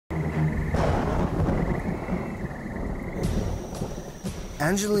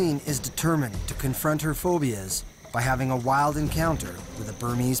Anjelene is determined to confront her phobias by having a wild encounter with a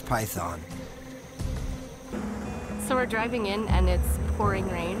Burmese python. So we're driving in and it's pouring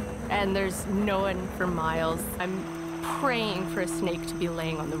rain and there's no one for miles. I'm praying for a snake to be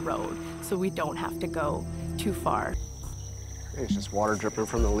laying on the road so we don't have to go too far. It's just water dripping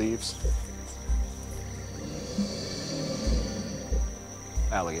from the leaves.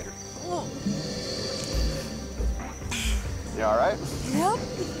 Alligator. Oh. You all right? Yep.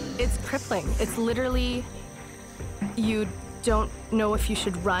 It's crippling. It's literally, you don't know if you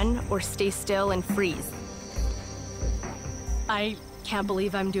should run or stay still and freeze. I can't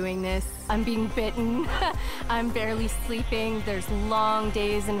believe I'm doing this. I'm being bitten. I'm barely sleeping. There's long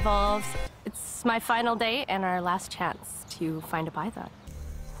days involved. It's my final day and our last chance to find a python.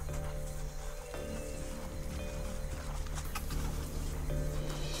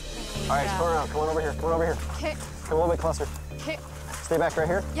 All right, turn around. Come on over here. Come on over here. Okay. Come a little bit closer. Okay. Stay back right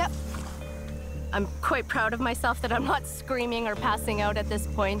here. Yep. I'm quite proud of myself that I'm not screaming or passing out at this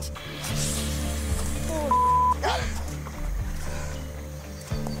point. Oh, got it.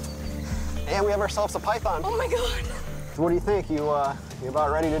 And we have ourselves a python. Oh my God. So what do you think? You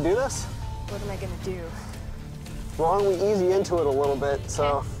about ready to do this? What am I gonna do? Why don't we ease you into it a little bit?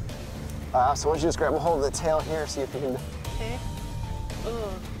 So, so why don't you just grab a hold of the tail here, see if you can. Okay.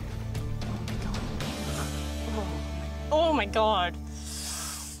 Oh. Oh my God.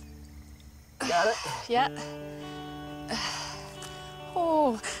 Got it? Yeah.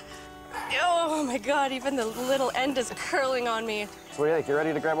 Oh. Oh my God, even the little end is curling on me. So what do you think? You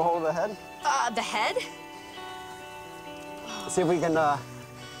ready to grab a hold of the head? The head? Let's see if we can,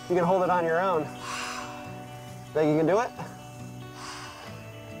 you can hold it on your own. Think you can do it?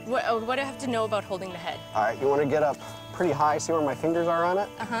 What do I have to know about holding the head? All right, you want to get up pretty high, see where my fingers are on it?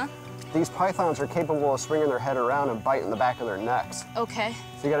 Uh-huh. These pythons are capable of swinging their head around and biting the back of their necks. Okay.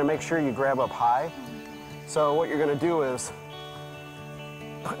 So you got to make sure you grab up high. So what you're going to do is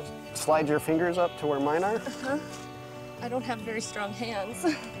slide your fingers up to where mine are. Uh-huh. I don't have very strong hands.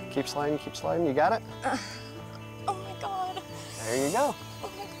 Keep sliding, you got it? Oh my God. There you go.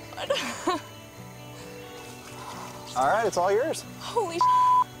 Oh my God. All right, it's all yours. Holy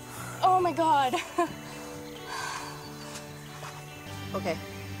Oh my God. Okay,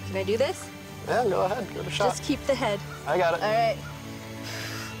 can I do this? Yeah, go ahead, give it a shot. Just keep the head. I got it. All right.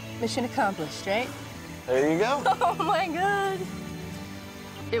 Mission accomplished, right? There you go. Oh my God.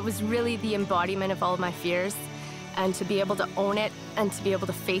 It was really the embodiment of all of my fears, and to be able to own it and to be able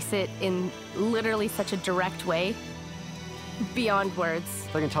to face it in literally such a direct way, beyond words.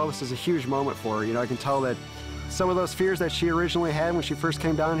 I can tell this is a huge moment for her. You know, I can tell that some of those fears that she originally had when she first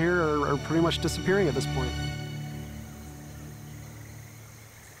came down here are pretty much disappearing at this point.